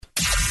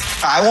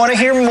I want to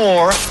hear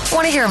more.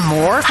 Want to hear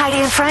more? Heidi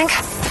and Frank?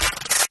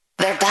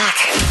 They're back.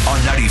 On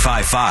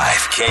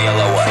 95.5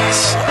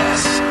 KLOS.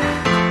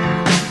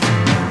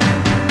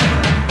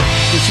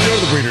 We should go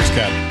to the Breeders'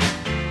 Cup.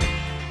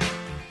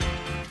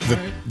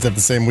 Is that the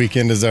same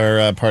weekend as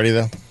our party,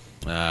 though?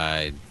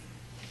 My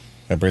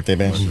birthday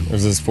bash? Or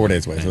is this 4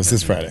 days away? So it's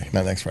this Friday,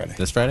 not next Friday.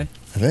 This Friday?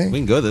 I think. We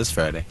can go this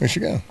Friday. We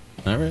should go.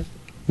 All right.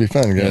 Be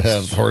fun. We're going to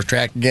have the horse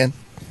track again.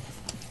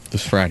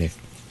 This Friday.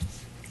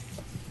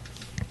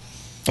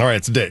 All right,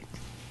 it's a date.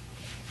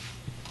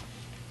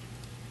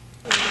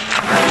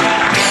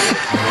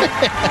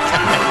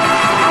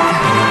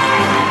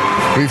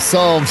 We've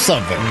solved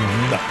something.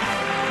 No.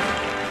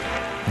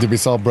 Did we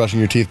solve brushing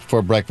your teeth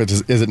before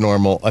breakfast? Is it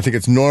normal? I think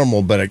it's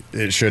normal, but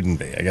it shouldn't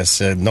be. I guess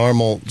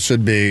normal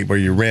should be where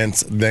you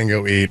rinse, then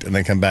go eat, and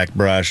then come back,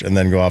 brush, and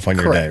then go off on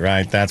your day,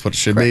 right? That's what it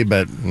should be,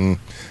 but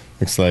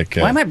looks like...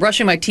 Why am I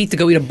brushing my teeth to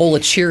go eat a bowl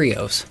of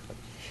Cheerios?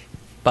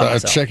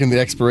 Checking the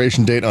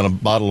expiration date on a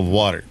bottle of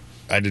water.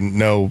 I didn't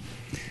know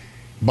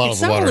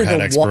bottles of water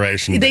had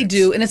expiration dates. They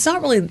do, and it's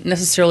not really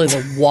necessarily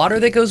the water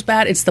that goes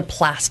bad. It's the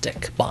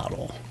plastic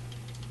bottle.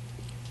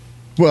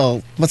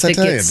 Well, what's that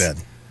tell you then?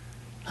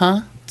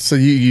 Huh? So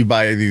you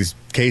buy these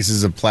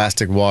cases of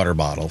plastic water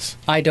bottles.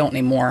 I don't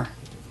anymore.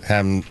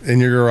 Have them in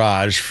your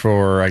garage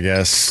for, I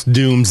guess,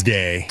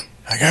 doomsday.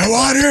 I got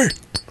water!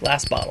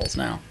 Glass bottles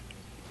now.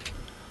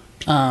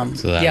 So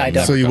I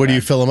don't. So what do you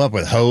fill them up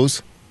with?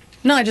 Hose?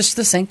 No, just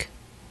the sink.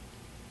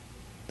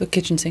 The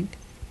kitchen sink.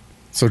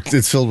 So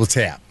it's filled with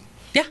tap?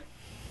 Yeah.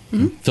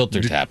 Mm-hmm. Filter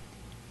tap.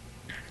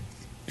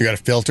 You got a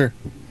filter?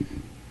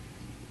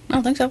 I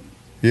don't think so.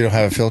 You don't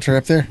have a filter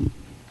up there?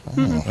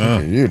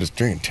 You're just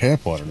drinking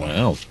tap water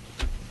now. Wow.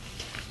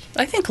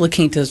 I think La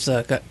Quinta's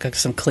got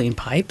some clean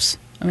pipes.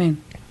 I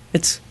mean,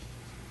 it's...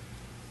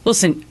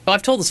 Listen,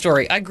 I've told the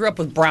story. I grew up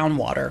with brown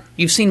water.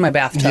 You've seen my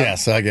bathtub. Yeah,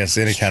 so I guess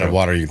any kind of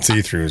water you can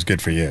see through is good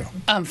for you.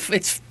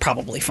 It's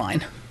probably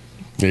fine.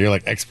 Yeah, you're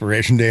like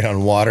expiration date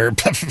on water.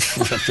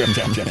 If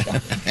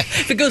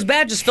it goes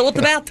bad, just fill up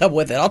the bathtub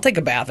with it. I'll take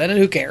a bath in it.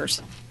 Who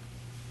cares?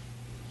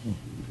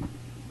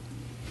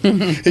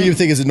 You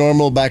think is it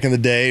normal back in the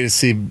day to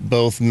see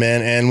both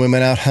men and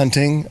women out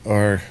hunting?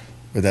 Or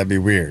would that be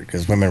weird?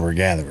 Because women were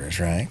gatherers,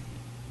 right?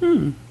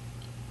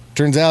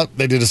 Turns out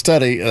they did a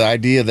study. The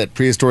idea that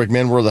prehistoric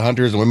men were the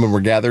hunters and women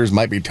were gatherers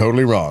might be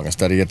totally wrong. A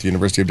study at the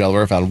University of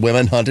Delaware found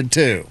women hunted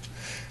too.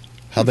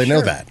 How'd they know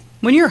that?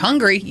 When you're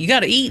hungry, you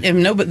got to eat, and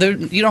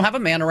you don't have a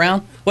man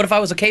around. What if I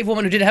was a cave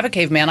woman who didn't have a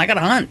caveman? I got to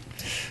hunt.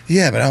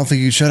 Yeah, but I don't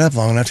think you'd shut up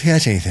long enough to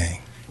catch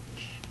anything.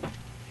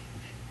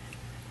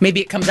 Maybe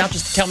it comes out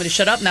just to tell me to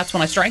shut up, and that's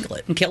when I strangle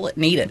it and kill it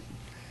and eat it.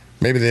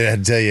 Maybe they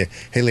had to tell you,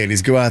 hey,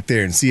 ladies, go out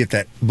there and see if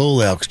that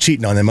bull elk's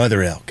cheating on them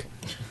other elk.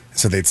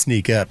 So they'd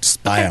sneak up,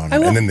 spy on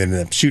him, and then they'd end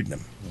up shooting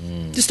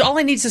him. Just all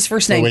I need is his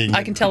first name.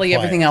 I can tell you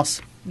everything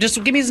else. Just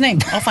give me his name.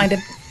 I'll find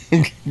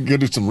him. Go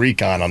do some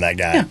recon on that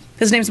guy. Yeah.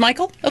 His name's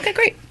Michael? Okay,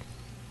 great.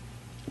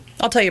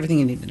 I'll tell you everything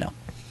you need to know.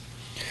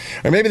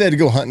 Or maybe they had to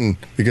go hunting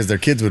because their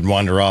kids would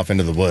wander off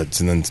into the woods,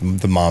 and then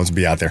the moms would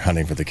be out there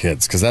hunting for the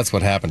kids. Because that's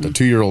what happened. A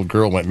 2-year-old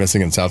girl went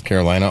missing in South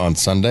Carolina on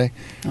Sunday.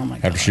 Oh, my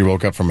God. After she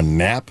woke up from a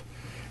nap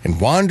and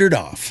wandered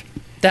off.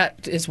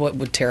 That is what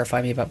would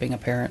terrify me about being a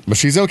parent. But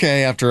she's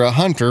okay after a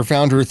hunter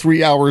found her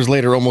 3 hours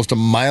later almost a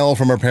mile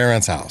from her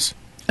parents' house.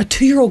 A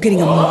 2-year-old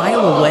getting a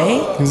mile away?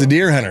 He was a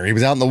deer hunter. He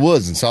was out in the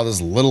woods and saw this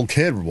little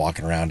kid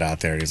walking around out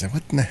there. He's like,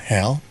 what in the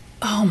hell?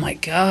 Oh, my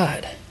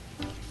God.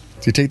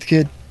 Do you take the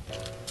kid?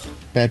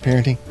 Bad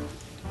parenting?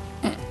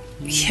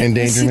 Yeah,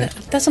 Endangerment?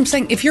 That's what I'm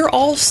saying. If you're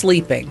all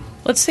sleeping,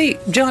 let's say,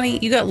 Johnny,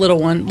 you got little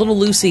one. Little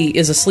Lucy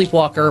is a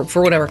sleepwalker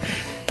for whatever.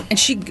 And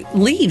she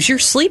leaves. You're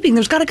sleeping.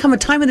 There's got to come a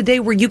time in the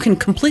day where you can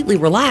completely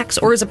relax.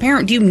 Or as a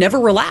parent, do you never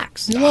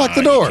relax? You lock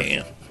the door.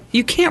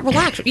 You can't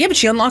relax. Yeah, but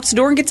she unlocks the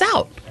door and gets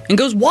out and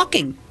goes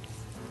walking.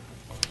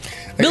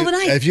 Middle of the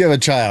night. If you have a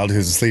child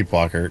who's a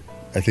sleepwalker,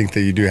 I think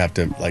that you do have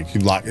to, like, you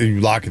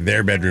lock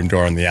their bedroom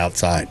door on the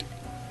outside.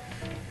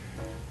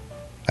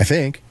 I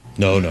think.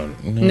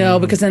 No,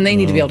 because then they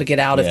need to be able to get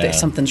out if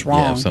something's wrong.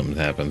 Yeah, if something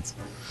happens.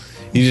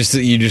 You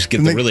just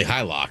get the really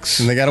high locks.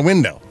 And they got a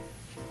window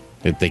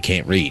that they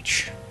can't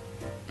reach.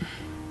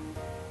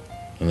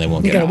 And they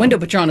won't You get got out. a window,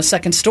 but you're on a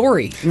second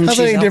story. How's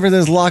that any different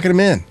than locking them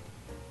in?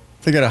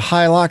 If they got a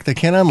high lock they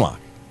can't unlock.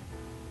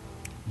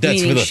 That's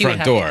Meaning for the she would front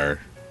have door.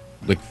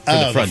 Like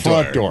for the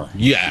front door.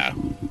 Yeah.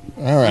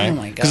 All right. Oh,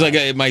 my God.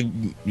 Because my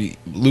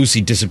Lucy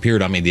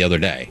disappeared on me the other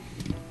day.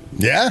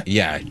 Yeah?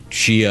 Yeah.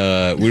 She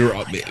it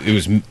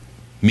was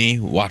me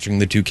watching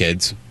the two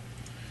kids.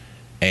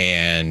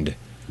 And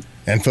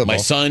football. My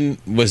son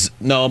was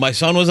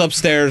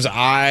upstairs.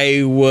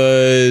 I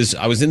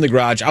was in the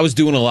garage. I was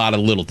doing a lot of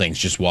little things,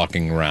 just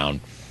walking around.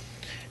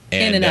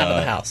 In and out of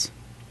the house.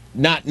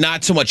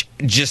 Not so much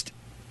just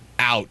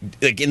out,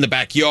 like in the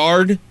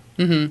backyard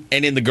and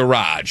in the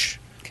garage.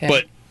 Okay.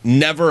 But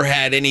never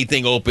had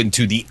anything open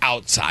to the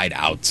outside.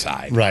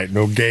 Right.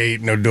 No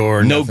gate, no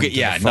door, No nothing. gate,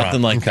 yeah,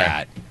 nothing like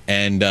that.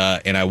 And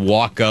I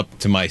walk up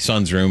to my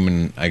son's room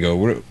and I go,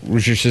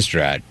 "Where's your sister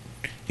at?"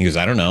 He goes,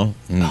 I don't know.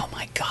 Oh,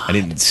 my God. I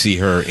didn't see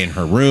her in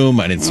her room.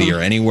 I didn't see her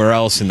anywhere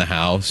else in the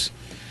house.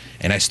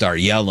 And I start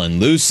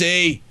yelling,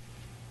 Lucy!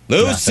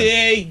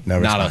 Lucy! No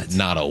response.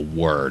 Not a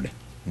word.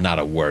 Not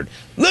a word.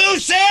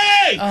 Lucy!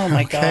 Oh,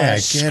 my Okay, I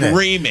gosh. get it.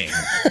 Screaming.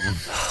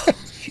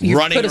 You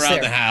running put us around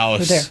there. the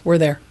house. We're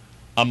there.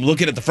 I'm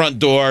looking at the front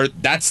door.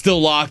 That's still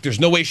locked. There's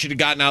no way she'd have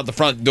gotten out the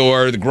front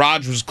door. The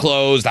garage was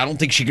closed. I don't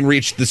think she can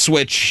reach the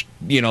switch,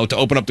 to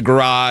open up the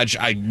garage.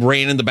 I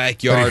ran in the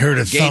backyard. But he heard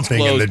a Gates thumping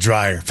in closed. the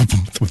dryer.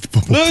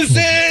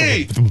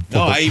 Lucy!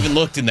 No, I even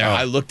looked in there.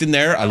 I looked in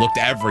there. I looked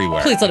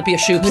everywhere. Please let it be a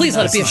shoe. Please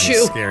let it be a This is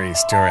shoe. scary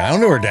story. I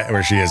don't know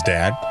where she is,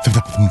 Dad.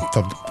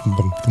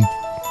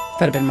 That'd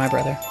have been my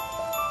brother.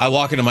 I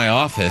walk into my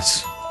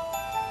office,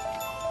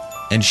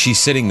 and she's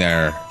sitting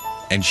there,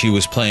 and she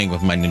was playing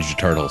with my Ninja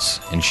Turtles,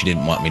 and she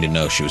didn't want me to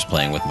know she was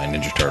playing with my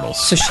Ninja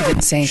Turtles. So she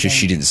didn't say anything.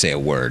 She didn't say a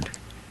word.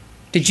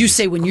 Did you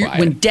say when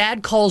Quiet.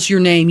 Dad calls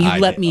your name, you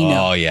let me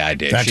know? Oh, yeah, I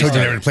did. I She told you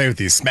started- never to play with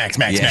these. Smack,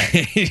 smack, Yeah.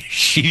 smack.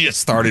 She just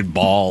started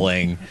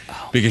bawling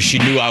because she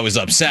knew I was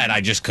upset.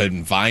 I just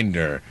couldn't find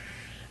her.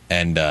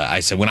 And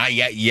I said, when I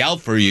yell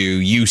for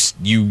you,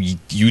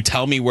 you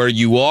tell me where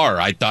you are.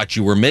 I thought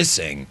you were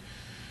missing.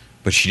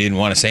 But she didn't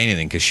want to say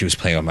anything because she was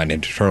playing with my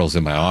Ninja Turtles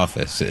in my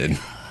office and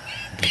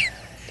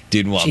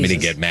didn't want me to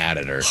Jesus. get mad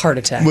at her. Heart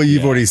attack. Well,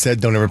 you've already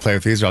said don't ever play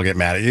with these or I'll get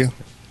mad at you.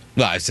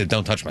 Well, I said,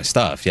 don't touch my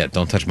stuff. Yeah,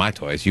 don't touch my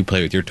toys. You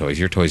play with your toys.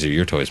 Your toys are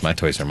your toys. My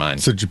toys are mine.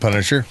 So did you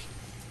punish her?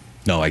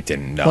 No, I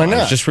didn't. No, Why I was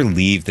not? just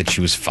relieved that she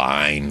was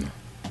fine.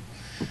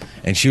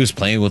 And she was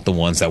playing with the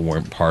ones that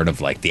weren't part of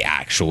like the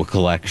actual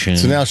collection.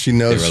 So now she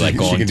knows They were, like, she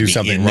going can to do be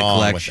something in the wrong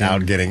collection.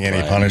 without getting any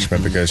Right.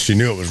 punishment because she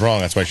knew it was wrong.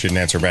 That's why she didn't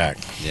answer back.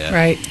 Yeah.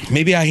 Right.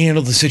 Maybe I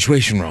handled the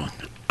situation wrong.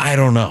 I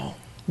don't know.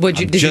 Did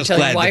you just tell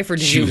glad your wife, that or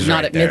did she you was not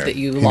right admit there. that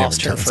you You lost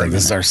never her tell- for a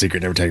This is minute? our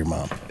secret. Never tell your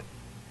mom.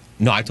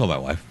 No, I told my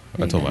wife.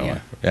 I told my Yeah.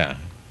 wife. Yeah.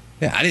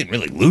 Yeah, I didn't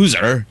really lose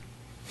her.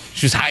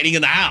 She was hiding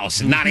in the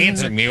house and not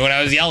answering me when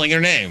I was yelling her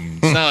name.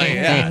 It's not like,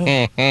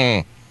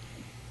 yeah.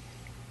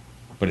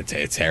 But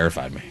it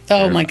terrified me.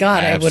 Oh, my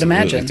God, I would absolutely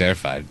imagine.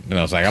 terrified. And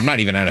I was like, I'm not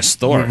even at a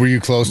store. Were you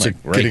close I'm to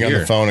like, right getting on here.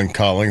 the phone and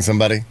calling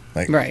somebody?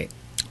 Like, Right.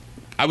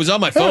 I was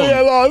on my "Hey, phone I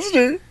lost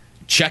her.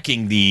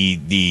 checking the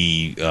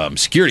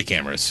security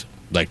cameras,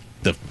 like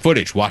the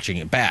footage, watching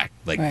it back,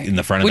 like Right. in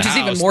the front of Which the is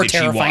house. even more Did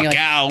terrifying. She walk Like,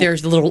 out?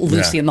 there's the little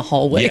Lucy Yeah. in the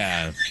hallway.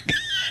 Yeah.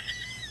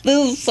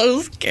 This is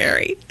so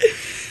scary.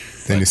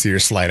 Then you see her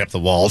slide up the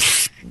wall.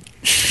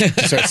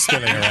 Start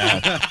spinning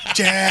around.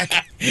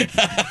 Jack.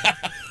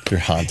 Your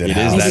haunted It is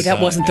house. Maybe That's that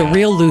wasn't the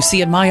real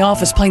Lucy in my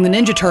office playing the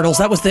Ninja Turtles.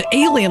 That was the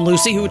alien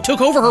Lucy who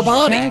took over her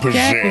body.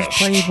 Jack was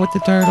playing with the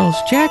turtles.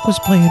 Jack was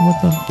playing with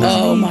them.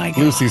 Oh, my God.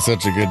 Lucy's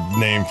such a good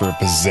name for a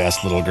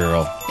possessed little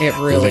girl. It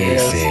really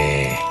is.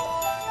 Lucy.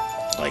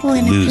 Like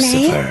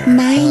Lucifer.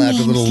 My Oh, after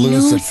name's little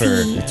Lucifer.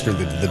 Lucy. It's for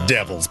the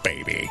devil's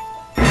baby.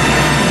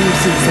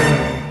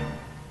 Lucifer.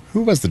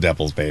 Who was the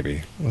devil's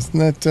baby? Wasn't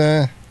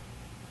that,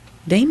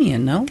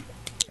 Damien, no?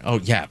 Oh,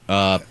 yeah.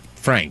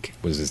 Frank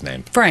was his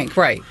name. Frank,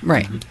 right.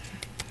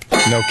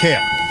 no,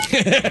 Kale?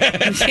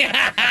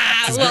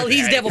 Well,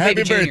 he's Devil Happy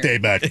Baby Jr. birthday,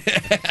 bud.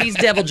 He's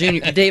Devil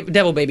Jr.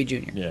 Devil Baby Jr.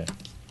 Yeah.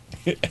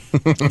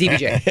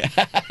 DBJ.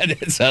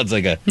 It sounds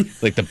like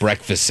the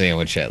breakfast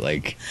sandwich at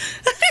like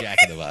Jack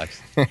in the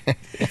Box.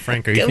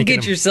 Frank, are you Go thinking get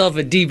of, yourself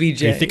a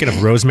DBJ. are you thinking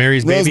of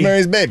Rosemary's Baby?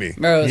 Rosemary's Baby.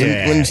 Rose.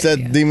 When you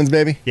said Demon's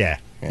Baby? Yeah.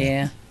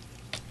 Yeah.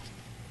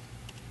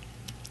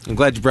 I'm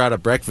glad you brought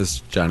up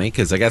breakfast, Johnny,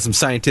 because I got some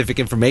scientific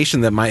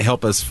information that might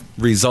help us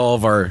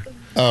resolve our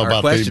About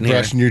the question here.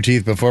 brushing your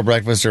teeth before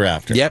breakfast or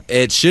after? Yep,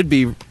 it should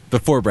be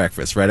before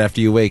breakfast, right after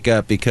you wake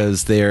up,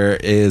 because there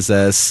is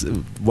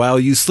while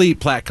you sleep,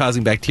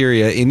 plaque-causing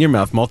bacteria in your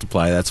mouth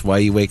multiply. That's why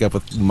you wake up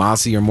with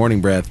mossy or morning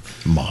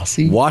breath.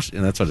 Mossy?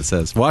 And that's what it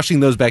says. Washing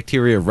those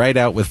bacteria right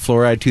out with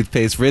fluoride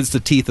toothpaste rids the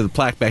teeth of the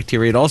plaque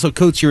bacteria. It also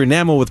coats your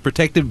enamel with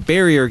protective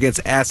barrier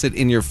against acid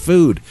in your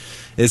food.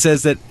 It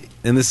says that,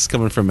 and this is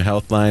coming from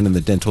Healthline and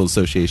the Dental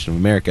Association of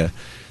America,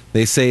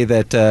 they say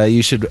that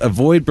you should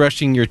avoid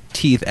brushing your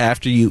teeth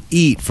after you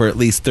eat for at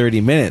least 30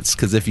 minutes,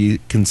 because if you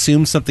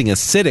consume something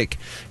acidic,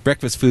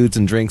 breakfast foods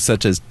and drinks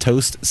such as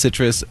toast,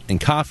 citrus, and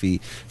coffee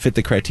fit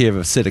the criteria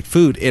of acidic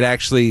food, it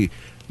actually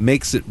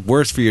makes it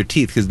worse for your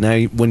teeth, because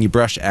now when you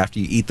brush after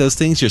you eat those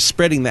things, you're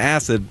spreading the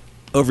acid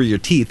over your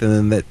teeth,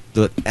 and then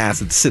the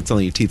acid sits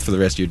on your teeth for the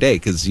rest of your day,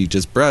 because you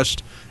just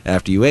brushed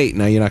after you ate.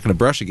 Now you're not going to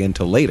brush again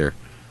until later.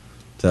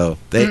 So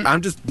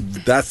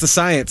that's the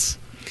science.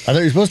 I thought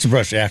you were supposed to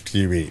brush after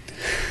you eat.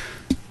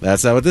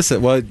 That's not what this is.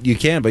 Well, you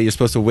can, but you're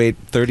supposed to wait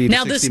 30 to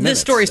Now 60 this minutes.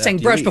 this story is saying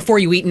after you brush eat. before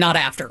you eat, not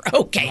after.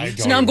 Okay. I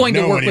So don't now I'm even going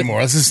to know work anymore.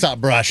 with. Let's just stop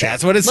brushing.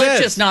 That's what it Let's says.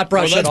 just not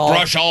brush Well, at let's all.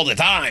 brush all the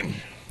time.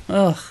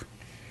 Let's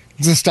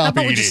just stop How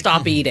about eating we just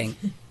stop eating?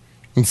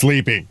 and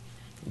sleeping.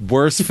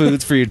 Worst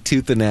foods for your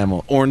tooth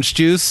enamel: orange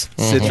juice,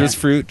 citrus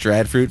fruit,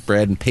 dried fruit,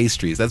 bread, and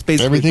pastries. That's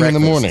basically Everything in the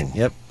breakfast. morning.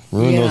 Yep.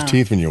 Ruin Yeah. those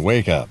teeth when you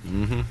wake up.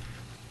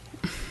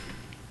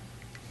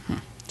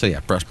 So yeah,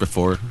 brush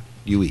before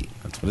you eat.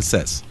 That's what it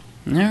says.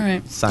 All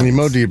right. Science.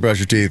 And do you brush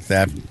your teeth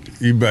after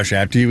you brush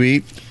after you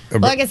eat?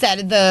 Like I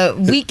said, the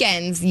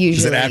weekends usually.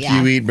 Is it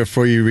after you eat,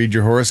 before you read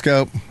your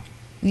horoscope?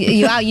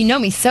 Wow, you know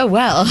me so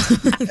well.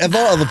 Of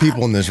all the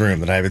people in this room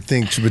that I would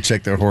think would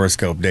check their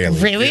horoscope daily,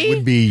 Really? it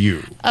would be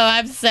you. Oh,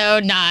 I'm so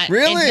not.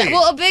 Really?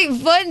 Well, a big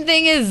fun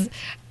thing is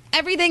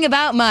everything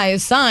about my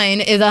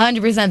sign is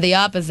 100% the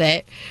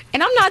opposite,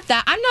 and I'm not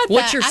that.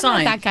 What's your sign?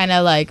 I'm not that kind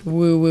of like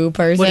woo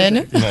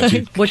person.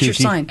 What's your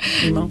sign,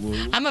 Emo?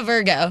 I'm a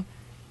Virgo,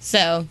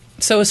 so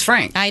is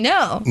Frank. I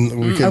know.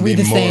 We can Are we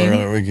be the more.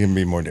 same? We can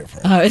be more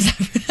different. Oh, is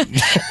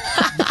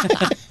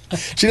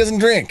She doesn't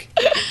drink.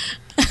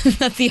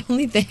 that's the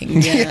only thing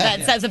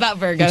that says about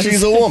Virgos.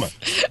 She's a woman.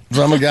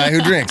 So I'm a guy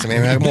who drinks. I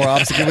mean, how more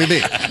opposite can we be?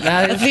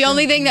 That's the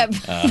only thing that.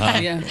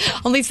 Yeah.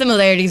 Only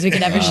similarities we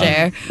can ever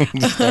share.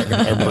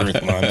 Our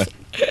birth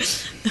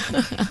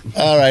month.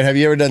 All right. Have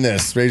you ever done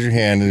this? Raise your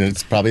hand, and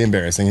it's probably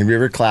embarrassing. Have you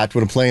ever clapped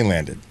when a plane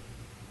landed?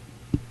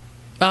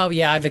 Oh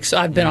yeah,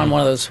 I've been on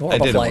one of those I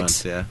horrible did it flights.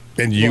 once, yeah.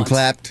 And you Once.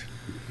 clapped?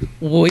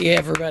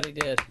 Everybody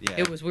did.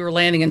 Yeah. We were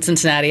landing in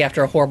Cincinnati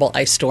after a horrible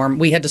ice storm.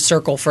 We had to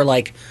circle for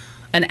like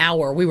an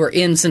hour. We were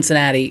in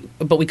Cincinnati,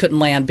 but we couldn't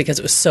land because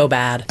it was so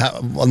bad.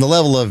 On the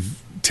level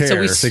of terror,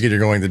 we thinking you're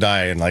going to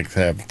die, and like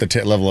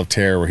the level of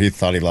terror where he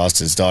thought he lost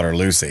his daughter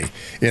Lucy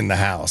in the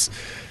house.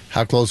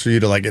 How close were you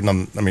to like getting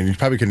on? I mean, you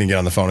probably couldn't even get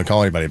on the phone and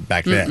call anybody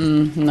back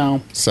then.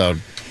 No. So,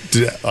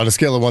 on a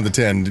scale of 1 to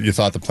 10, you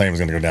thought the plane was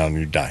going to go down and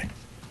you'd die.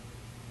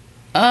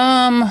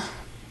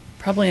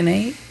 Probably an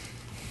 8.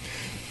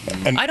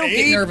 I don't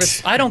get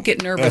nervous. I don't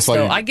get nervous That's why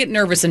though. you- I get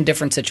nervous in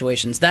different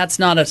situations. That's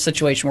not a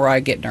situation where I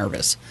get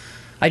nervous.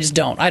 I just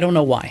don't. I don't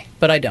know why,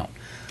 but I don't.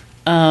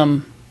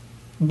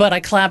 But I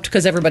clapped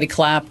because everybody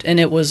clapped, and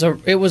it was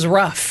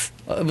rough.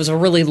 It was a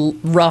really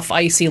rough,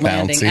 icy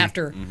landing Bouncy.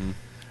 after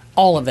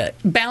all of it.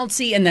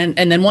 Bouncy, and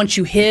then once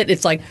you hit,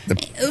 it's like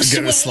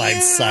Gonna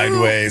slide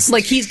sideways.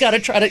 like he's got to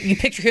try to. You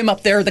picture him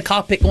up there, the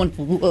cockpit, going,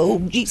 "Oh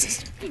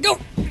Jesus, go!"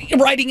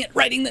 Writing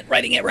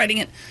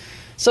it.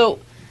 So,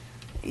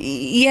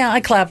 yeah, I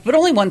clapped, but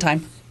only one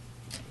time.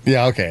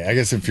 Yeah, okay. I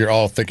guess if you're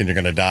all thinking you're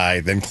going to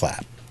die, then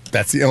clap.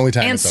 That's the only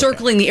time. And it's okay.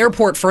 circling the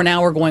airport for an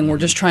hour, going, we're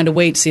just trying to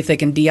wait to see if they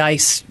can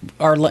de-ice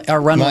our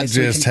runway. Not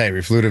just, hey,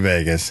 we flew to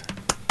Vegas,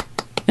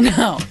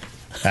 No.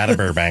 out of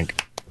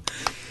Burbank,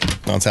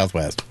 on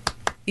Southwest.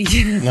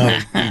 No,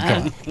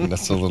 come on.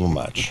 That's a little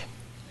much.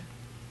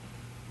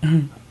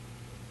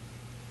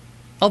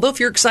 Although if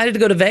you're excited to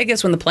go to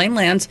Vegas when the plane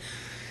lands,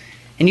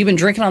 and you've been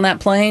drinking on that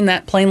plane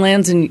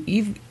lands,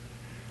 and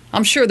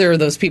I'm sure there are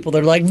those people that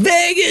are like,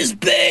 Vegas,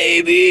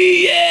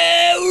 baby,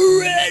 yeah,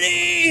 we're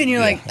ready. And you're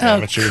like, oh,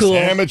 Amateurs, cool.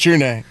 amateur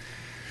night.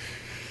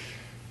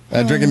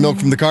 Drinking milk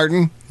from the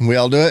carton. We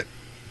all do it.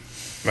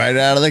 Right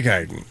out of the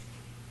carton.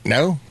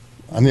 No?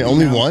 I'm the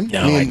only one?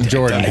 No, Me I and did-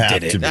 Jordan I have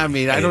did it. to be. I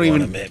mean, I I don't didn't even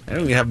wanna admit. I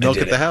don't even have I milk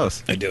did at the it.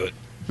 house. I do it.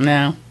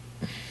 No.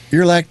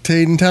 You're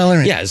lactate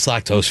intolerant. Yeah, it's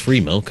lactose-free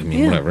milk. I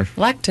mean, whatever.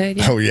 Lactate,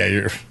 yeah. Oh,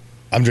 yeah,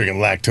 I'm drinking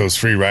lactose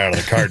free right out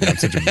of the carton. I'm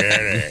such a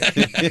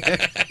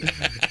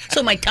badass.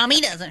 So my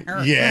tummy doesn't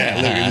hurt. Yeah,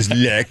 look at this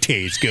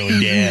lactate's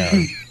going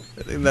down.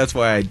 I think that's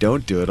why I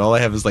don't do it. All I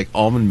have is like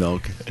almond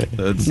milk. So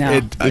it's, No. I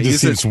It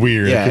just use seems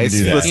weird. I Yeah, couldn't it's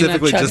do that.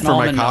 specifically You're not just for my chugging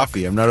almond milk.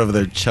 coffee. I'm not over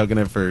there chugging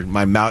it for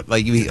my mouth.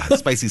 Like you eat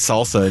spicy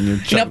salsa and you're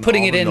You're chugging not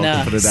putting it almond in milk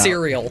to put it out.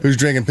 cereal. Who's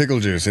drinking pickle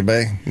juice?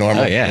 Anybody?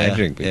 Normal? Oh, yeah, I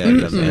drink. Yeah,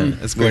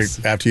 it's Like,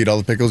 good. after you eat all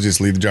the pickles, just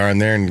leave the jar in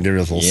there and give it a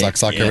little Yeah,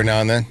 suck yeah. every now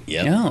and then.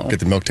 Yep. No.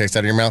 Get the milk taste out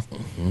of your mouth.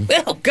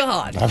 Oh,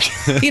 God.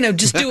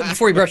 Just do it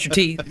before you brush your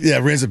teeth. Yeah,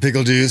 rinse the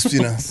pickle juice,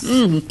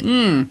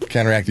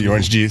 counteract the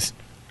orange juice.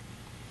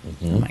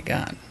 Oh, my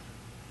God.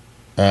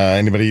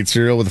 Anybody eat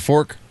cereal with a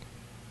fork?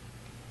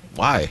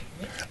 Why?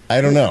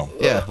 I don't know.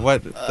 Yeah.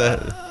 What?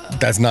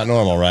 That's not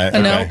normal, right?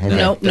 No, Okay.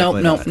 no.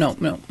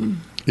 Definitely not.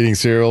 Eating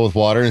cereal with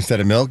water instead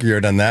of milk. Have you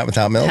ever done that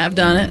without milk? Have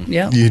done it.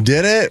 Yeah. You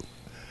did it?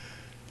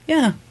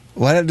 Yeah.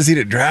 Why not just eat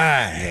it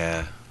dry?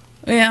 Yeah.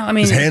 Yeah, I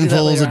mean, Just you do that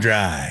handfuls later of on.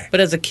 dry. But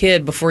as a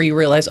kid, before you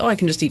realize, I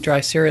can just eat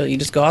dry cereal, you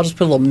just go, I'll just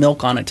put a little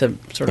milk on it to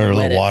sort of Or a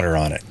wet little it. water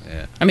on it.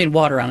 I mean,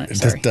 water on it. It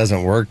Sorry. just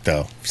doesn't work,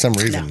 though. For some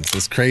reason. No.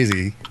 It's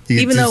crazy.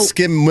 You Even get though-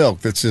 skim milk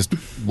that's just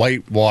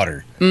white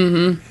water.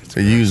 Mm-hmm.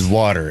 So you use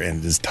water,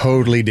 and it's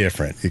totally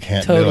different. You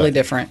can't do Totally it.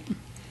 different.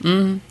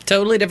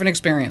 Totally different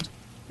experience.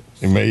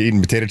 Anybody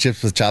eating potato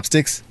chips with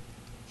chopsticks?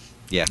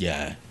 Yeah.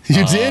 Yeah.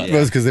 You did? yeah.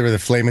 Was because they were the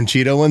Flamin'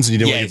 Cheeto ones, and you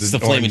didn't Yeah, want it's to the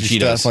get the Flamin' orangey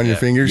Cheetos. stuff on your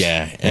fingers?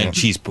 Yeah, and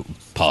cheese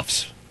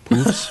puffs.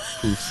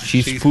 Poofs?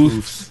 Cheese Cheese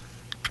poofs.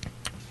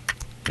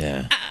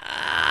 Yeah.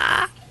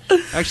 I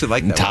actually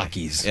like that. one.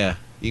 Takis. Yeah.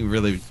 You can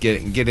really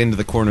get into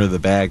the corner of the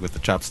bag with the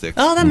chopsticks.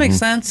 Oh, that makes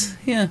sense.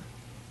 Yeah.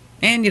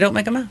 And you don't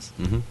make a mess.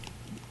 You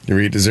ever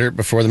eat dessert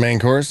before the main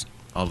course?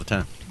 All the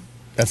time.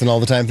 That's an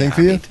all-the-time thing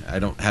for I you? mean, I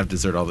don't have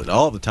dessert all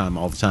the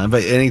time.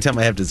 But anytime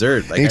I have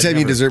dessert, like Anytime I've you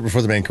eat never- dessert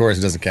before the main course,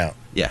 it doesn't count.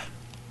 Yeah.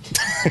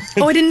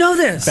 Oh, I didn't know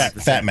this.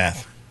 Fat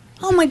math.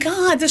 Oh, my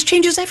God. This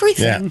changes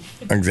everything.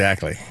 Yeah,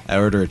 exactly. I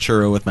order a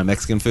churro with my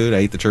Mexican food.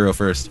 I eat the churro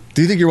first.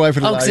 Do you think your wife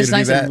would Oh, allow because you it's to do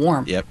nice that? and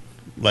warm. Yep.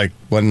 like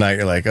one night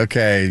you're like,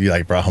 okay, you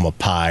like brought home a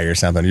pie or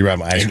something. You brought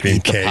home ice cream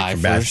Eat the cake pie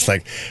from Bass. first. It's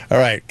like, all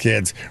right,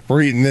 kids,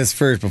 we're eating this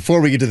first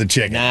before we get to the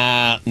chicken.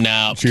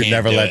 No. She would can't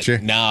never do let it. you?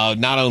 No,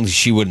 not only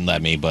she wouldn't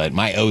let me, but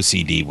my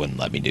OCD wouldn't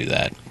let me do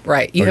that.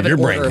 Right. You Or have an your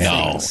brain order of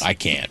No, things. I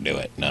can't do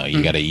it. No,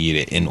 you got to eat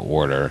it in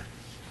order.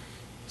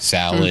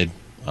 Salad,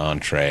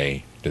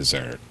 entree,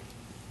 dessert.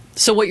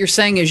 So what you're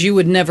saying is you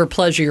would never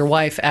pleasure your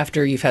wife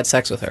after you've had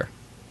sex with her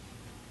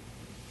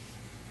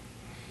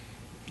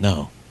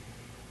No.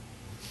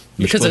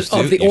 You're because of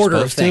supposed to? the You're order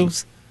of supposed to?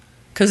 things.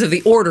 Because of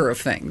the order of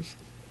things.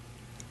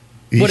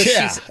 What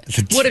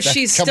if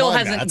she Come still on now,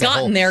 hasn't that's a gotten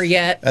whole- there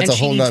yet? That's and a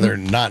whole nother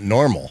not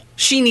normal.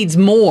 She needs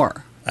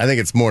more. I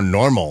think it's more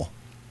normal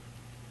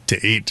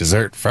to eat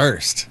dessert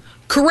first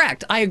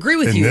Correct. I agree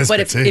with in you. this But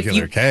if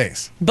particular you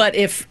case. but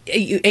if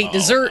you ate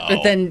dessert,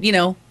 but then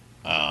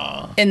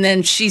and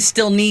then she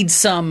still needs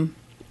some.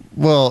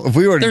 Well, if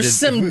we were There's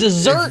some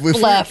dessert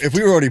left. If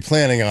we were already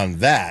planning on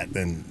that,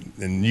 then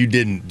you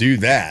didn't do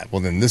that.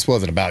 Well, then this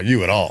wasn't about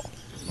you at all.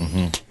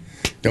 Mm-hmm.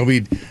 Don't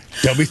be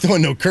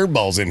throwing no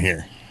curveballs in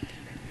here.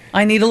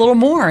 I need a little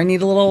more. I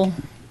need a little.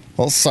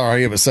 Well,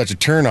 sorry, it was such a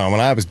turn on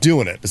when I was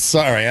doing it. But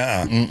sorry,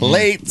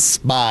 late.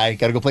 Bye.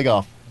 Got to go play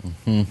golf.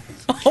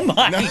 Oh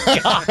my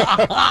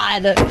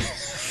God!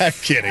 I'm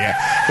kidding.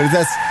 But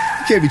you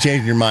can't be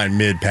changing your mind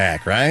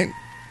mid-pack, right?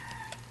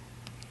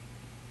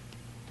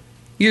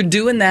 You're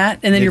doing that,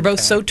 and then you're both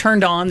so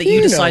turned on that you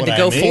know decide what to I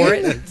go mean. for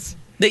it.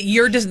 That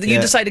you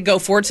decide to go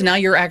for it. So now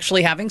you're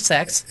actually having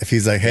sex, If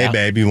he's like, hey, Yeah.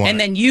 babe, you want and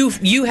then you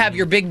have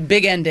your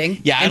big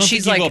ending. Yeah, I and don't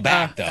she's think you like, go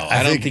back, though.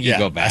 I don't think you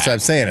go back. That's what I'm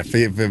saying. If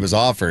it was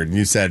offered and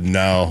you said,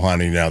 no,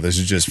 honey, no, this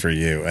is just for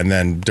you. And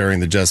then during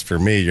the just for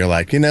me, you're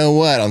like, you know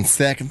what? On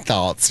second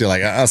thoughts, you're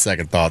like,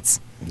 second thoughts.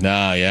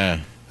 No,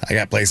 yeah. I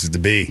got places to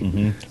be.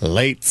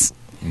 Lates.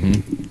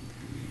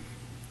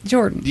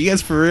 Jordan, You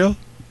guys for real?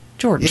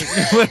 Jordan.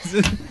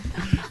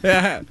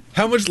 Yeah.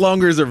 How much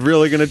longer is it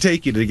really going to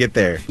take you to get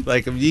there?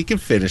 Like, you can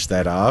finish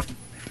that off.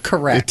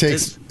 Correct.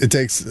 It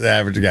takes the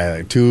average guy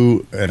like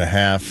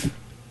 2.5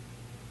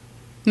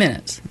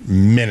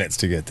 minutes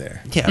to get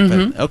there. Yeah,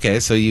 but okay,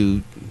 so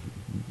you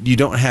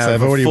don't have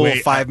So a full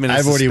 5 minutes.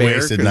 I've already to spare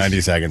wasted 'cause-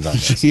 90 seconds on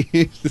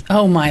this.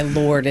 Oh my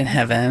Lord in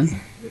heaven,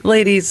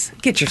 ladies,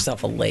 get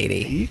yourself a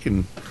lady. You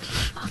can,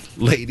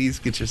 ladies,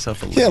 get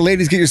yourself a. Yeah,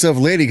 ladies, get yourself a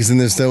lady because then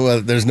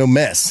there's no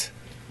mess.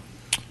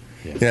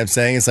 You know what I'm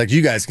saying? It's like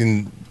you guys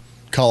can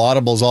call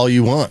audibles all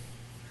you want.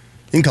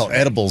 You can call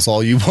edibles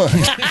all you want.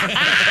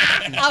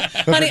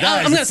 Honey,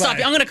 guys, I'm going to it's stop like-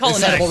 you. I'm going to call it's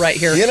an edible like, right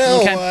here. You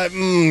know okay? what?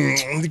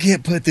 You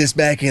can't put this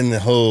back in the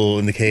hole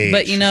in the cage.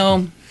 But you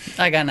know,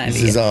 I got an This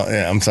idea. is all.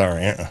 Yeah, I'm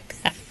sorry.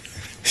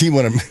 You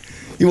won't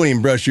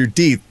even brush your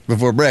teeth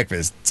before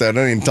breakfast, so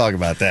don't even talk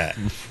about that.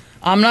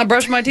 I'm not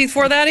brushing my teeth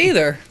for that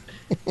either.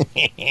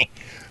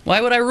 Why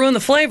would I ruin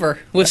the flavor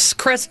with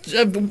Crest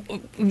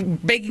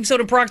baking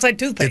soda peroxide It's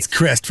toothpaste?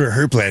 crust for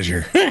her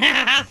pleasure.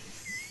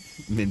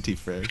 minty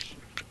fresh.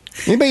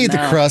 Anybody eat the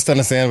No. crust on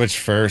a sandwich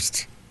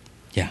first?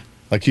 Yeah.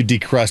 Like you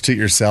decrust it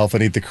yourself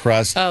and eat the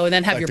crust. Oh, and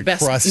then have like your the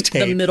best, crust the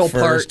tape middle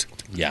first,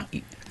 Yeah.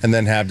 and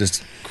then have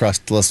just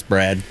crustless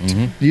bread.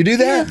 Do you do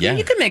that? Yeah.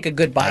 You can make a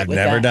good bite I've with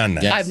never that. done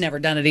that. Yes. I've never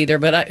done it either,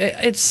 but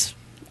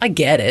I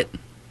get it.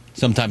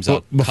 Sometimes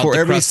I'll Before cut the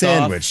every crust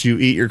sandwich, you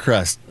eat your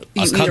crust.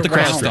 You I'll eat cut the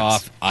crust around.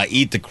 off. I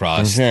eat the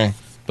crust. Okay.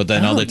 But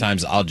then other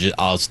times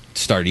I'll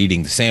start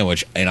eating the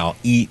sandwich and I'll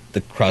eat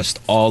the crust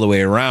all the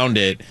way around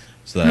it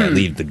so that I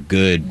leave the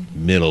good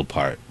middle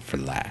part for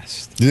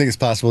last. Do you think it's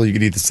possible you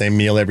could eat the same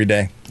meal every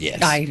day?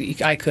 Yes.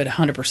 I could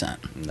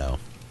 100%. No.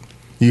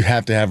 You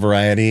have to have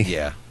variety.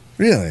 Yeah.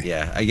 Really?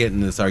 Yeah. I get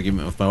in this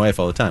argument with my wife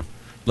all the time.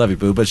 Love you,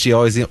 boo, but she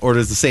always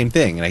orders the same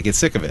thing, and I get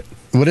sick of it.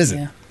 What is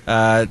it?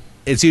 Yeah.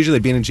 It's usually a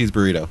bean and cheese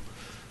burrito,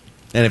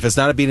 and if it's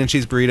not a bean and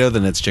cheese burrito,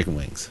 then it's chicken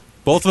wings.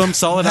 Both of them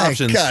solid My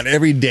options. God,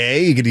 every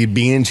day you could eat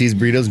bean and cheese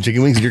burritos and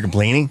chicken wings and you're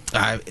complaining?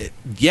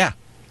 Yeah,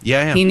 I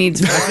am. He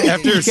needs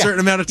After a certain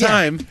amount of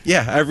time,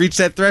 I've reached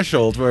that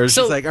threshold where it's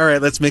So- just like, all right,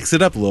 let's mix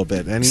it up a little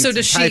bit. I need So some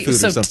does Thai she? food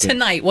So or something.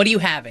 tonight, what are you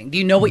having? Do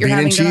you know what you're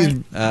Bean having and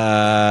cheese.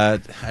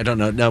 tonight? I don't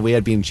know. No, we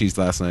had bean and cheese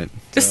last night,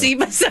 To see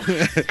myself.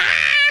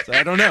 so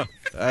I don't know.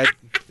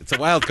 It's a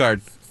wild card.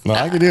 No,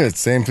 I could do it.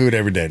 Same food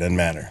every day. Doesn't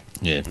matter.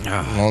 Yeah. As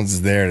long as it's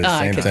there, the I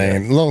same could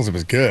thing. As long as it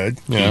was good.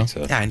 You know?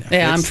 Pizza. Yeah, I know.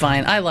 Yeah, I'm It's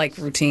fine. I like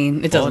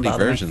routine. It doesn't quality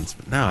bother me. versions,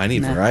 but no, I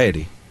need No.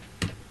 variety.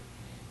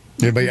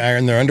 Anybody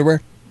iron their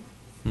underwear?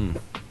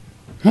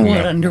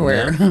 What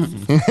underwear?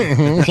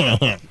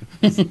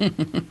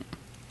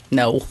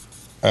 No.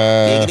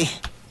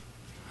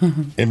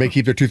 Anybody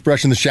keep their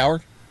toothbrush in the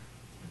shower?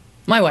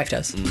 My wife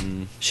does.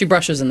 She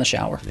brushes in the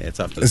shower. Yeah, it's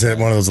up to Is that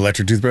one of those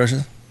electric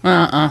toothbrushes?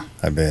 I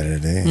bet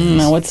it is.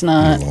 No, it's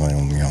not.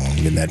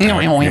 Getting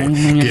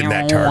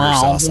that tartar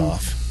sauce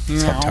off.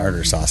 Some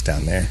tartar sauce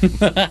down there.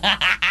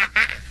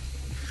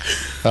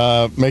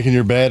 Making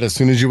your bed as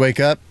soon as you wake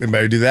up.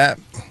 Anybody do that?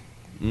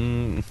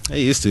 I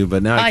used to,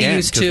 but now I I can't.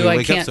 used 'cause we to. I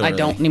wake up can't. so I early.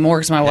 don't anymore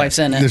because my wife's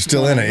in it. They're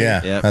still in it,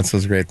 yeah. Yeah. That's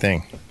what's a great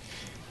thing.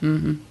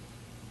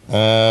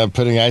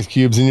 Putting ice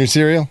cubes in your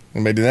cereal.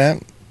 Anybody do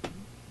that?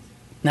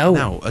 No.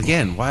 No,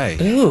 again, why?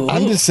 Ooh.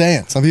 I'm just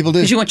saying. Some people do.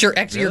 Because you want your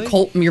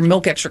your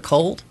milk extra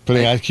cold?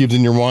 Putting ice cubes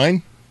in your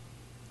wine,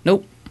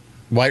 Nope.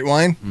 white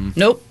wine,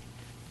 Nope.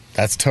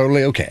 that's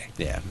totally okay.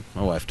 Yeah,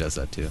 my wife does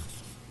that too.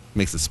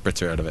 Makes a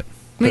spritzer out of it.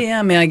 Yeah,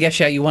 I mean, I guess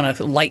you want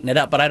to lighten it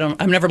up, but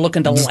I'm never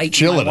looking to Just lighten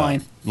chill my it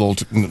wine. up. A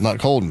little not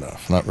cold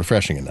enough, not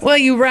refreshing enough. Well,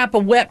 you wrap a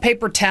wet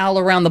paper towel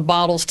around the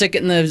bottle, stick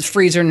it in the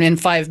freezer, and in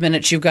 5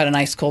 minutes you've got an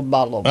ice cold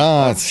bottle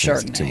of It's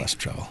Chardonnay. too much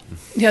trouble.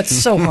 Yeah, it's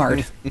so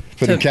hard.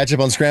 Putting ketchup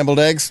on scrambled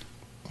eggs?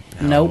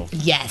 Nope.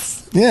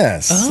 Yes.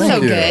 Yes. So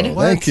Thank you. good.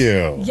 Thank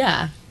you.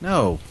 Yeah.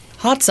 No.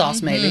 Hot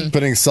sauce, maybe.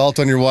 Putting salt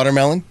on your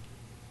watermelon?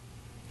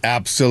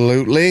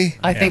 Absolutely.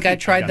 I think I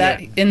tried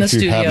that in the If you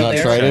studio have not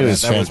there. tried it,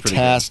 it's That was pretty good.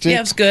 fantastic.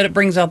 Yeah, it's good. It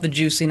brings out the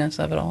juiciness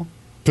of it all.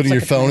 Putting It's your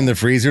like a phone in the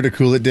freezer to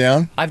cool it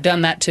down? I've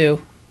done that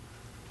too.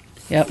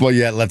 Yep. Well,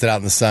 you had left it out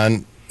in the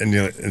sun, and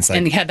it's like,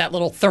 And you had that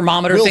little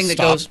thermometer will thing that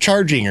stop goes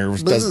charging or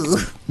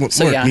does what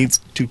So, more yeah. it needs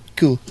to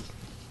cool.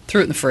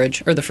 through it in the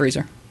fridge or the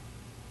freezer.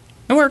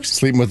 It works.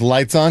 Sleeping with the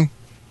lights on?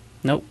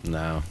 Nope.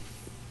 No.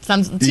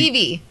 Some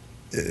TV.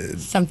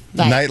 Some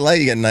like,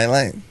 Nightlight? You got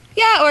nightlight?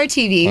 yeah, or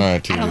TV. All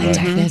right, TV, I don't like right.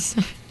 darkness.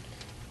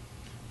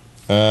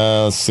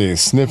 Let's see.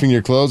 Sniffing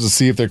your clothes to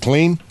see if they're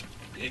clean?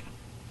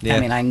 Yeah. I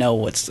mean, I know.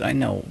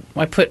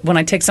 When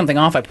I take something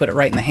off, I put it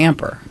right in the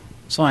hamper,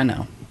 so I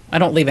know. I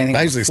don't leave anything. I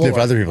on usually the sniff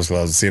floor. other people's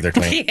clothes to see if they're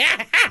clean.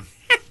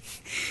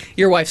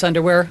 Your wife's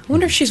underwear. I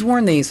wonder if she's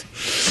worn these.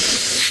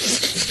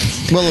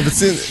 Well,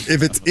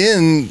 if it's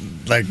in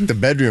like the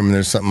bedroom and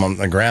there's something on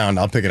the ground,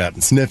 I'll pick it up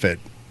and sniff it,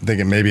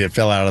 thinking maybe it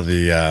fell out of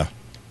the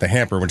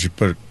hamper when she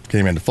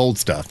came in to fold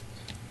stuff.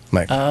 I'm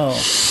like, Oh.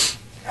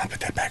 I'll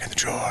put that back in the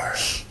drawer,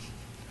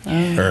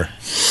 or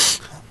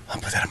I'll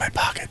put that in my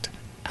pocket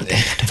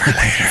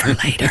for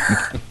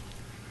later.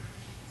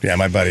 Yeah,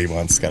 my buddy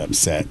once got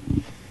upset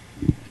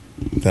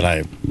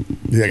that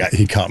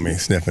he caught me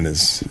sniffing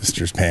his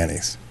sister's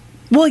panties,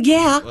 Well,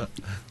 yeah.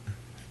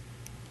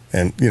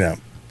 and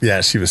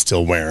yeah, she was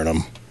still wearing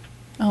them,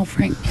 Oh,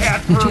 Frank.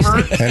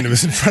 and it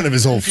was in front of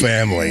his whole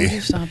family. Would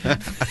you stop it?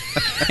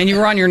 And you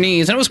were on your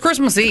knees, and it was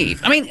Christmas Eve.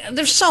 I mean,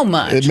 there's so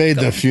much. It made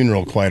the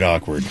funeral quite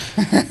awkward.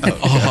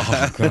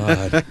 Oh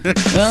God.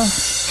 Well,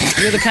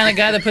 you're the kind of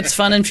guy that puts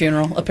fun in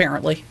funeral,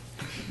 apparently.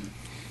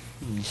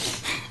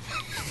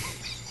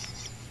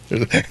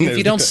 If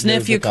you don't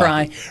sniff, you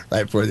cry.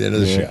 Right before the end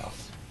of the show.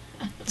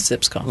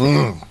 Sips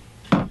coffee.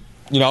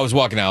 I was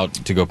walking out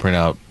to go print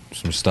out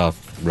some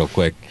stuff real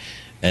quick,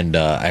 and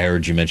I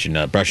heard you mention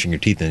brushing your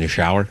teeth in the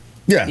shower.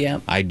 Yeah. Yeah.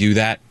 I do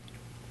that.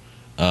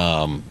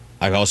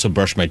 I also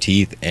brush my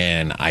teeth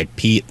and I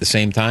pee at the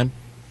same time.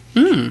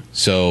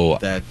 So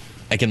That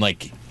I can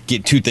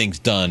get two things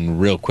done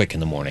real quick in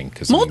the morning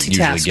because I'm usually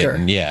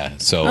Multitasker. getting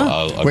So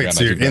I'll Wait, grab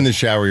so my you're in the toothbrush.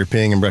 shower, you're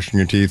peeing and brushing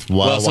your teeth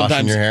while washing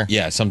sometimes your hair?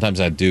 Yeah, sometimes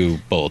I do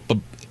both, but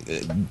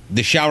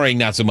the showering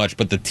not so much.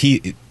 But the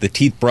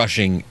teeth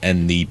brushing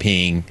and the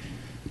peeing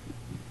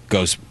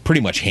goes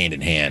pretty much hand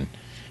in hand.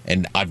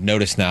 And I've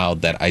noticed now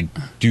that I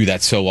do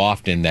that so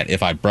often that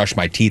if I brush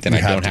my teeth and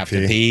You I don't have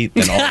to pee,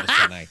 then all of a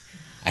sudden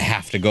I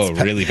have to go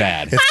really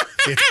bad.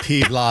 It's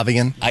pee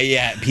lobbying.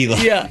 Pee.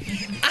 Yeah.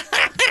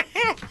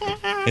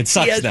 It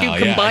sucks Yes, now.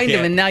 you combined I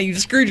them, and now you've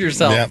screwed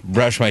yourself. Yeah.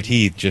 brush my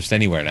teeth just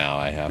anywhere now.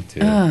 I have to.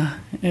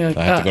 Yeah,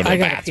 I have to go to I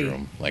the gotta pee.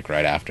 bathroom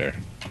right after.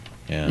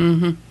 Yeah.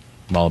 I'm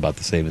all about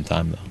the saving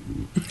time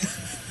though.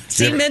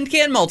 See, men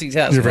can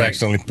multitask. You ever right?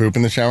 accidentally poop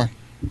in the shower?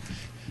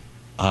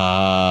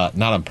 Not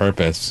on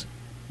purpose.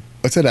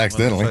 I said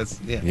accidentally.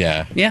 Yeah.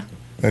 Yeah. Yeah.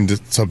 And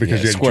just, so because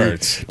Yeah, you had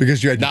squirts.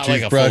 because you had your Not like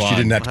a toothbrush, you full-on-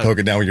 didn't have to poke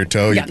it down with your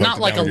toe. Yeah, you poked not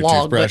it like down a with your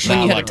log, but toothbrush. when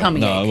you had a Like- tummy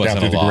No, ache. it wasn't Down a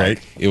through the log. grate.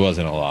 It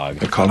wasn't a log.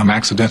 They call them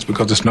accidents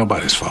because it's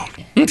nobody's fault.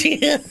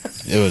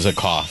 It was a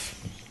cough.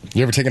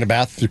 You ever taken a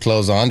bath with your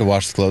clothes on to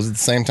wash the clothes at the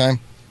same time?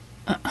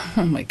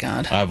 Oh my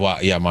God.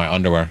 My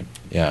underwear.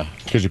 Yeah.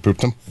 Because you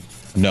pooped them?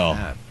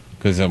 No.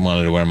 Because I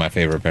wanted to wear my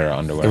favorite pair of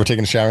underwear. Ever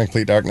taken a shower in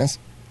complete darkness?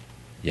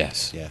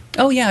 Yes. Yeah.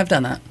 Oh yeah, I've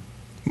done that.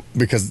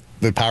 Because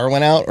the power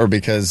went out or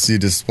because you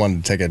just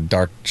wanted to take a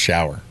dark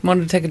shower?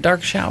 Wanted to take a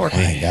dark shower. Oh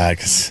my God,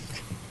 because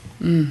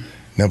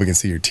nobody can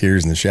see your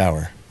tears in the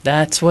shower.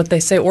 That's what they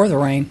say, or the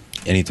rain.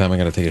 Anytime I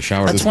got to take a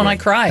shower, That's this when way, I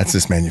cry. That's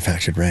just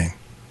manufactured rain.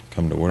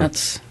 come to work.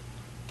 That's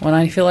when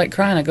I feel like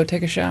crying. I go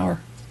take a shower.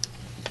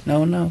 No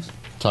one knows.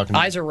 Talking,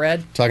 Eyes are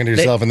red. talking to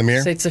yourself in the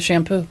mirror? Say it's the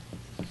shampoo.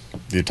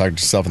 Do you talk to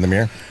yourself in the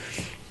mirror?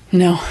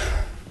 No.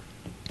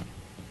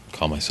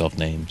 Call myself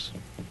names.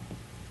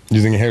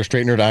 Using a hair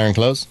straightener to iron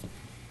clothes?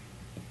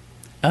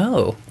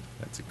 Oh,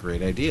 That's a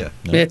great idea.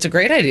 it's a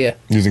great idea.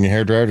 Using a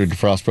hairdryer to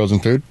defrost frozen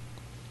food?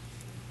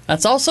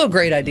 That's also a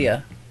great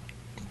idea.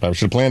 Probably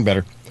should have planned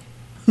better.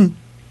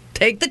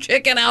 Take the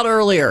chicken out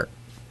earlier.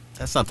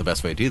 That's not the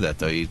best way to do that,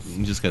 though. You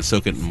just got to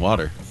soak it in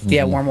water.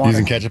 Yeah, warm water.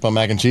 Using ketchup on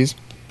mac and cheese?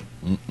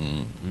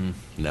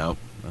 No,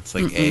 that's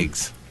like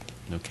eggs.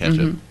 No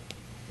ketchup.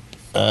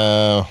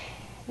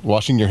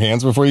 Washing your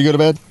hands before you go to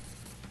bed?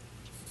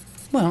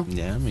 Well,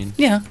 Yeah, I mean,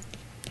 yeah,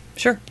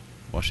 sure.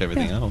 wash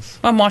everything else.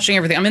 I'm washing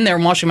everything. I'm in there.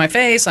 I'm washing my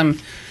face. I'm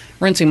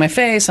rinsing my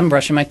face. I'm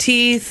brushing my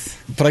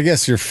teeth. But I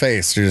guess your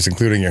face, you're just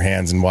including your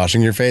hands in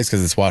washing your face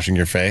because it's washing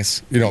your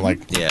face. You don't like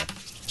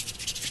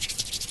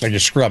you're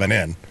scrubbing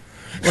in.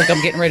 Like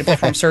I'm getting ready to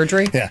perform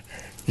surgery. Yeah.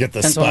 You get the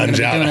Depends what I'm sponge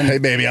gonna be out. doing Hey,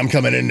 baby, I'm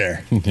coming in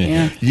there.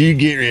 Yeah. You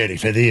get ready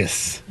for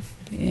this.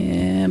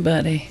 Yeah,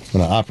 buddy. I'm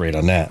going to operate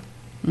on that.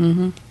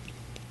 Mm-hmm.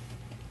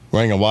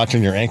 Wearing a watch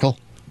on your ankle?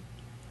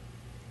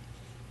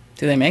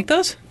 Do they make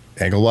those?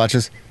 Ankle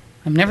watches?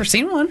 I've never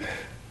seen one.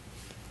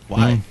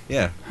 Why?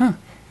 Yeah. Huh.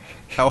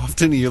 How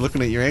often are you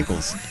looking at your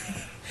ankles?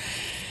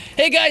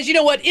 Hey guys, you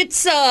know what?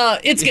 It's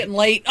getting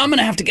late. I'm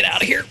gonna have to get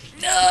out of here.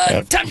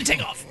 Time to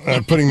take off.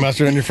 Putting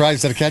mustard on your fries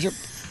instead of ketchup?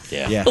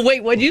 Yeah.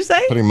 Wait, what'd you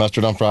say? Putting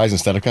mustard on fries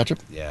instead of ketchup?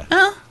 Yeah.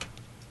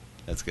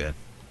 That's good.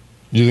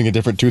 Using a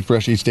different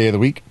toothbrush each day of the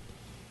week?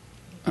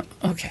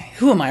 Okay.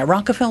 Who am I, a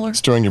Rockefeller?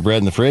 Storing your bread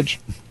in the fridge?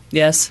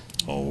 Yes.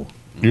 Oh.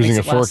 Using a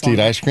Makes it last fork to eat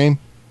longer. ice cream?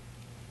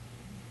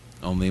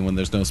 Only when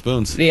there's no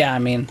spoons. Yeah, I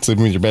mean,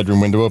 Sleeping with your bedroom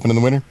window open in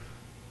the winter?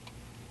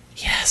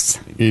 yes.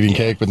 Eating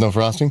cake with no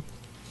frosting?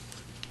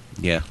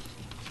 Yeah.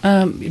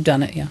 You've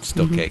done it, yeah.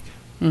 Still cake.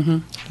 All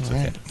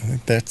right. I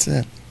think that's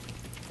it.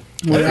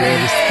 Well, If you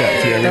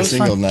that every was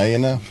single fun. now you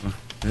know.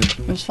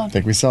 It was fun. I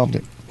think we solved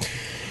it.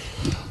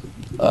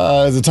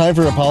 Is it time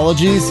for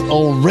apologies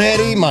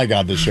already? My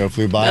God, this show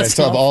flew by. That's I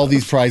still have tough. all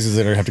these prizes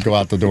that have to go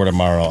out the door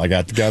tomorrow. I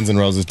got the Guns N'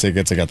 Roses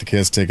tickets. I got the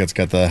Kiss tickets.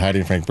 Got the Heidi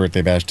and Frank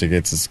birthday bash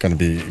tickets. It's going to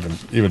be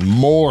even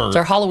more. It's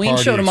our Halloween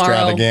party show tomorrow.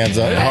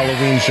 Extravaganza.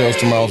 Halloween shows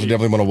tomorrow, so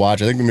definitely want to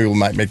watch. I think maybe we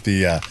might make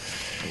the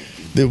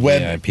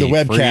VIP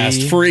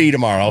webcast free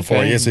tomorrow for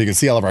Okay. you, so you can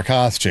see all of our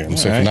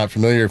costumes. So if you're not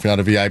familiar, if you're not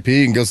a VIP,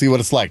 you can go see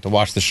what it's like to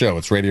watch the show.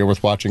 It's radio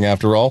worth watching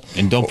after all.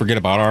 And don't forget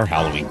about our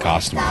Halloween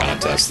costume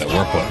contest that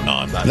we're putting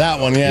on.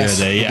 That one, yes.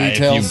 Yeah, The if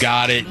details. you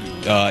got it,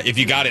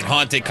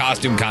 haunted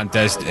costume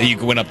contest, you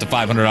can win up to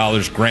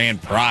 $500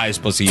 grand prize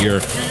plus a year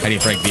Heidi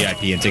and Frank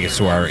VIP and tickets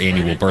to our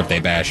annual birthday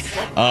bash.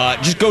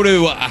 Just go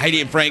to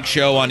Heidi and Frank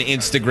Show on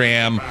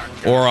Instagram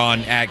or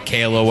on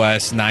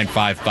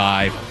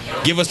 @KLOS955.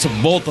 Give us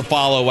both a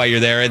follow while you're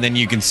there, and then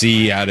you can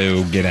see how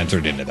to get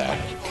entered into that.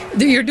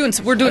 We're doing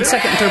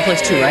second and third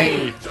place too,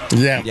 right?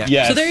 Yeah.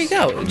 Yes. So there you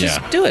go. Just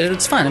do it.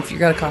 It's fun if you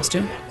got a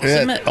costume.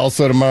 Submit.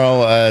 Also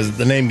tomorrow,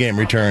 the name game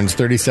returns,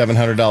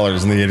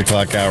 $3,700 in the 8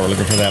 o'clock hour.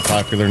 Looking for that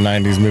popular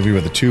 90s movie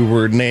with a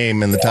 2-word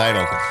name in the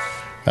title.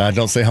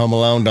 Don't say Home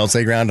Alone. Don't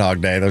say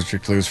Groundhog Day. Those are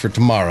your clues for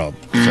tomorrow.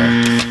 So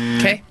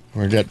Okay.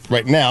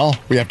 right now,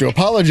 we have to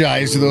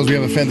apologize to those we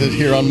have offended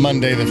here on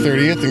Monday the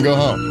 30th and go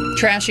home.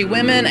 Trashy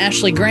women,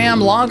 Ashley Graham,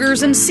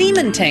 loggers, and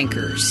semen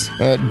tankers.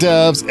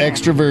 Doves,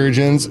 extra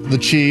virgins, the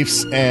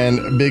Chiefs,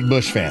 and Big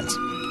Bush fans.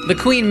 The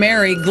Queen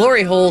Mary,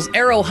 Glory Holes,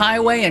 Arrow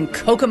Highway, and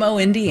Kokomo,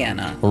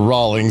 Indiana.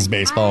 Rawlings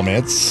baseball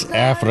mitts,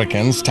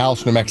 Africans,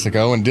 Taos, New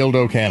Mexico, and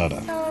Dildo,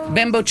 Canada.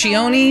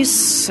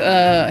 Bambochionis,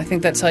 I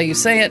think that's how you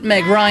say it,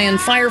 Meg Ryan,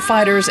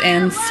 firefighters,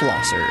 and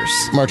flossers.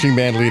 Marching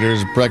band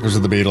leaders, Breakfast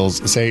of the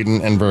Beatles, Satan,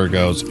 and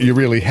Virgos. You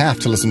really have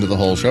to listen to the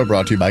whole show,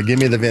 brought to you by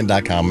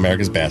GiveMeTheVin.com,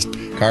 America's best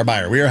car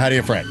buyer. We are Heidi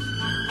and Frank.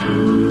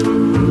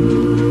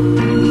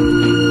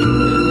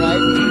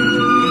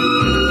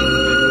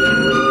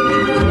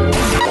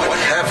 What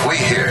have we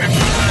here?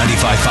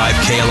 95.5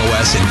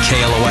 KLOS and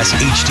KLOS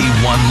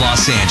HD1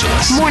 Los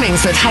Angeles.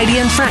 Mornings with Heidi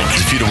and Frank.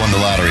 If you'd have won the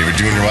lottery, would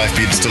you and your wife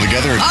be still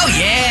together? Oh,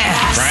 yeah.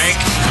 Frank?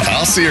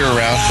 I'll see her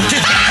around.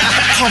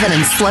 Kevin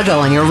and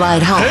Sluggo on your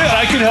ride home.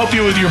 I can help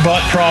you with your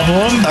butt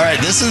problem. All right,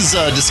 this is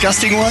a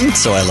disgusting one,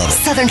 so I love it.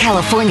 Southern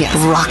California's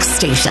rock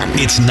station.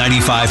 It's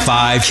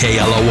 95.5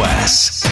 KLOS.